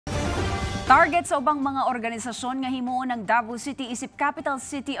Target sa ubang mga organisasyon nga himuon ng Davao City isip capital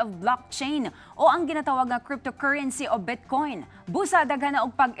city of blockchain o ang ginatawag nga cryptocurrency o Bitcoin. Busa daghan na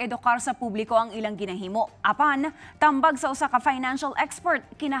og pag-edukar sa publiko ang ilang ginahimo. Apan, tambag sa usa ka financial expert,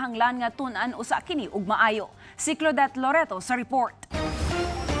 kinahanglan nga tun-an usa kini ug maayo. Si Claudette Loreto sa report.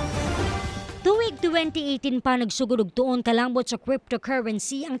 Tuig 2018 pa nagsugod og tuon kalambot sa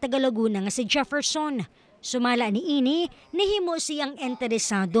cryptocurrency ang taga-Laguna nga si Jefferson. Sumala ni ini, nihimo siyang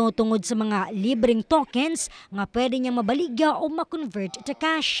interesado tungod sa mga libreng tokens nga pwede niya mabaligya o makonvert to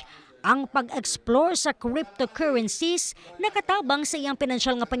cash. Ang pag-explore sa cryptocurrencies nakatabang sa iyang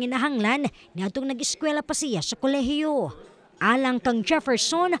pinansyal nga panginahanglan niadtong nag-eskwela pa siya sa kolehiyo. Alang kang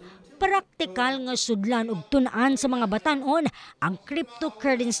Jefferson, praktikal nga sudlan ug tun-an sa mga batan-on ang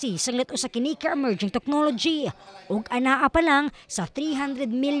cryptocurrency sanglit usa kini ka emerging technology ug anaa pa lang sa 300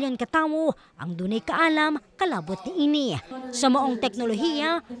 million ka tawo ang dunay kaalam kalabot niini. Sa maong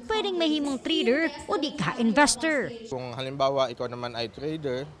teknolohiya, pwedeng mahimong trader o di ka investor. Kung halimbawa ikaw naman ay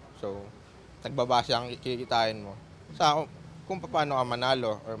trader, so nagbabase ang kikitain mo sa kung paano ka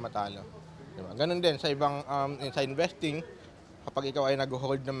manalo or matalo. Diba? Ganun din sa ibang sa investing. Kapag ikaw ay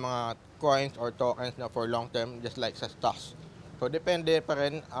nag-hold ng mga coins or tokens na for long term, just like sa stocks. So, depende pa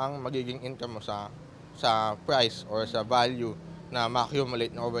rin ang magiging income mo sa price or sa value na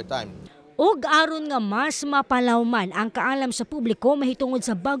ma-accumulate na over time. Ug aron nga mas mapalawman ang kaalam sa publiko mahitungod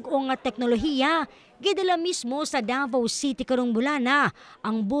sa bag-o nga teknolohiya, gidala mismo sa Davao City karong bulana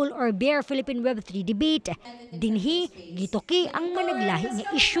ang Bull or Bear Philippine Web3 debate. Dinhi gituki ang managlahi nga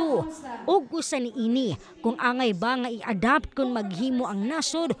issue. Ug usa niini kung angay ba nga i-adapt kung maghimo ang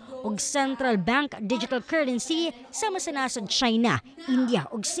nasod og central bank digital currency sama sa nasod China, India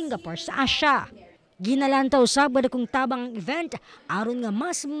ug Singapore sa Asia. Ginalantaw Sabado kung tabang ang event aron nga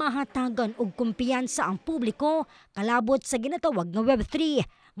mas mahatagan og kumpiyansa ang publiko kalabot sa ginatawag nga Web3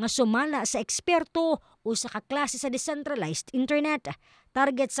 nga sumala sa eksperto o sa kaklase sa decentralized internet.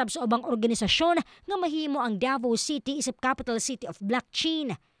 Target sab sa ubang organisasyon nga mahimo ang Davao City isip capital city of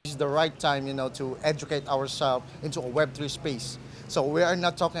blockchain. This is the right time, to educate ourselves into a Web3 space. So we are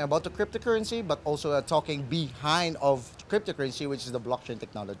not talking about the cryptocurrency, but also talking behind of cryptocurrency, which is the blockchain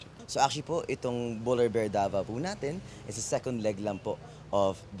technology. So actually po, itong Bull or Bear Davao po natin is the second leg lang po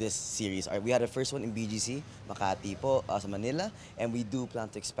of this series. We had the first one in BGC, Makati po, sa Manila, and we do plan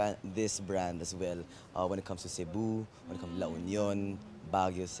to expand this brand as well when it comes to Cebu, when it comes to La Union,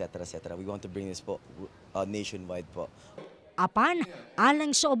 Baguio, etc. We want to bring this po nationwide po. Apan,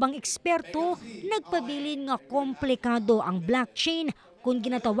 alang sa ubang eksperto, nagpabilin nga komplikado ang blockchain kung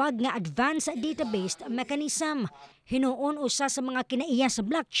ginatawag nga advanced database mechanism. Hinuon usa sa mga kinaiya sa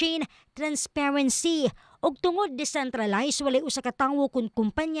blockchain, transparency. Og tungod decentralized, walay usa ka tawo kun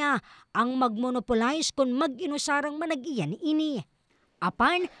kumpanya ang magmonopolize kung mag-inusarang manag-iyan ini.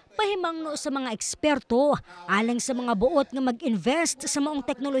 Apan, pahimangno sa mga eksperto, alang sa mga buot nga mag-invest sa maong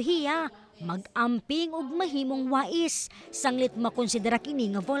teknolohiya, mag-amping og mahimong wais, sanglit makonsidera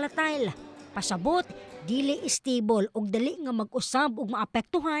kini nga volatile. Pasabot, dili stable og dali nga mag-usab og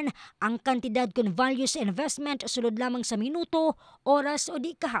maapektuhan ang kantidad kun value sa investment sulod lamang sa minuto, oras o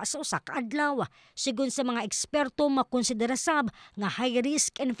di kaha sa usa ka adlaw. Sigon sa mga eksperto, makonsidera sab nga high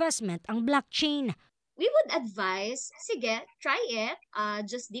risk investment ang blockchain. We would advise, sige, try it,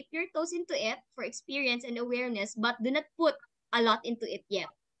 just dip your toes into it for experience and awareness, but do not put a lot into it yet.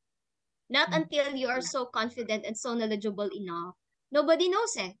 Not until you are so confident and so knowledgeable enough. Nobody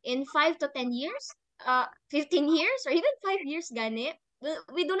knows in 5 to 10 years, 15 years, or even 5 years, gani,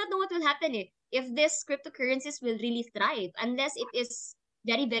 we do not know what will happen if these cryptocurrencies will really thrive unless it is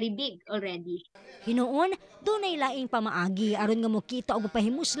very, very big already. Hinuon, dunay laing pamaagi aron nga mokita og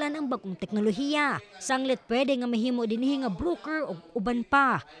pahimuslan ang bagong teknolohiya. Sanglit pwede nga mahimo dinhi nga broker og uban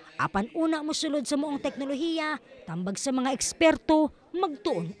pa. Apan una mosulod sa moong teknolohiya, tambag sa mga eksperto,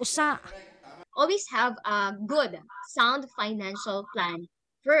 magtuon usa. Always have a good, sound financial plan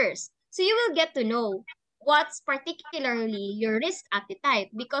first. So you will get to know what's particularly your risk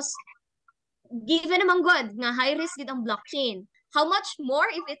appetite because given naman good nga high risk gid ang blockchain. How much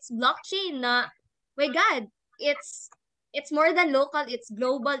more if it's blockchain na, my God, it's more than local, it's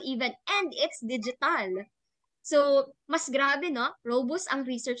global even, and it's digital. So, mas grabe, no? Robust ang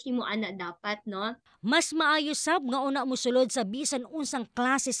research ni mo, ana, dapat, no? Mas maayo sab nga una mosulod sa bisan unsang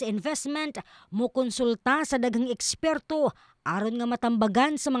klase sa investment, mo konsulta sa daghang eksperto, aron nga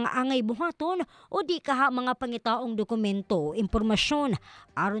matambagan sa mga angay buhaton o di kaha mga pangitaong dokumento o impormasyon,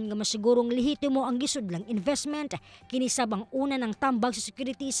 aron nga masigurong lehitimo ang gisudlang investment. Kini sab ang una ng tambag sa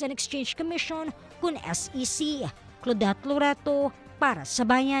Securities and Exchange Commission kun SEC. Claudette Loreto para sa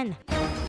Bayan.